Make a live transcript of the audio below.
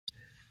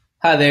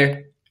Hi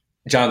there,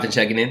 Jonathan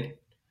checking in.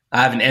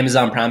 I have an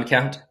Amazon Prime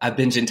account. I've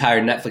binged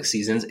entire Netflix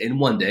seasons in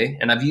one day,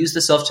 and I've used the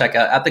self-checkout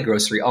at the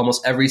grocery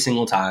almost every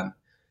single time.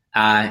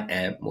 I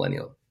am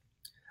millennial.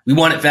 We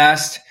want it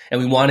fast, and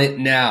we want it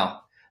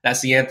now.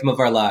 That's the anthem of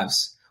our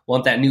lives.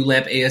 Want that new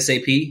lamp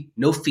ASAP?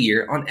 No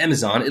fear. On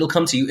Amazon, it'll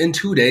come to you in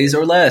 2 days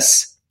or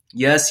less.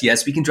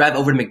 Yes, we can drive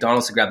over to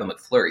McDonald's to grab a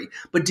McFlurry.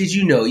 But did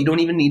you know you don't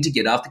even need to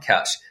get off the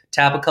couch?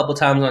 Tap a couple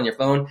times on your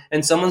phone,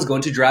 and someone's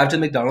going to drive to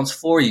McDonald's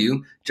for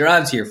you,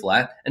 drive to your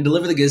flat, and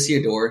deliver the goods to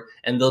your door,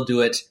 and they'll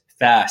do it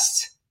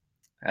fast.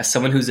 As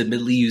someone who's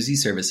admittedly used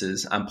these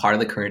services, I'm part of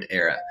the current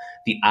era,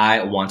 the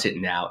I want it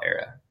now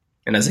era.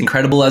 And as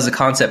incredible as the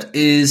concept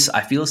is,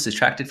 I feel it's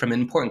distracted from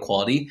an important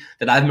quality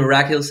that I've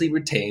miraculously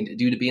retained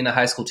due to being a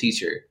high school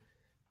teacher: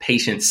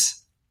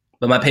 patience.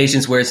 But my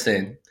patience wears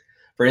thin.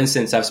 For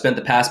instance, I've spent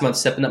the past month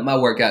stepping up my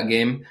workout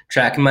game,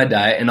 tracking my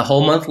diet, and a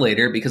whole month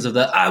later, because of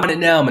the I want it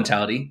now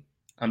mentality,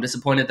 I'm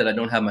disappointed that I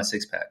don't have my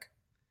six-pack.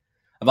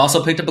 I've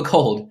also picked up a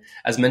cold,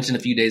 as mentioned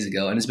a few days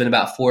ago, and it's been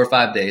about 4 or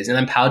 5 days, and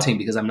I'm pouting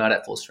because I'm not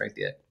at full strength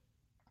yet.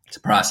 It's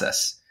a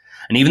process.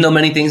 And even though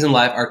many things in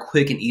life are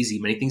quick and easy,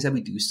 many things that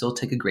we do still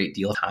take a great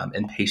deal of time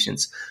and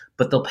patience,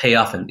 but they'll pay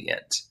off in the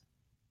end.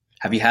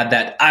 Have you had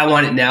that I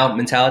want it now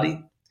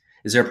mentality?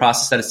 Is there a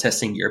process that is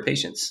testing your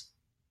patience?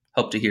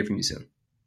 Hope to hear from you soon.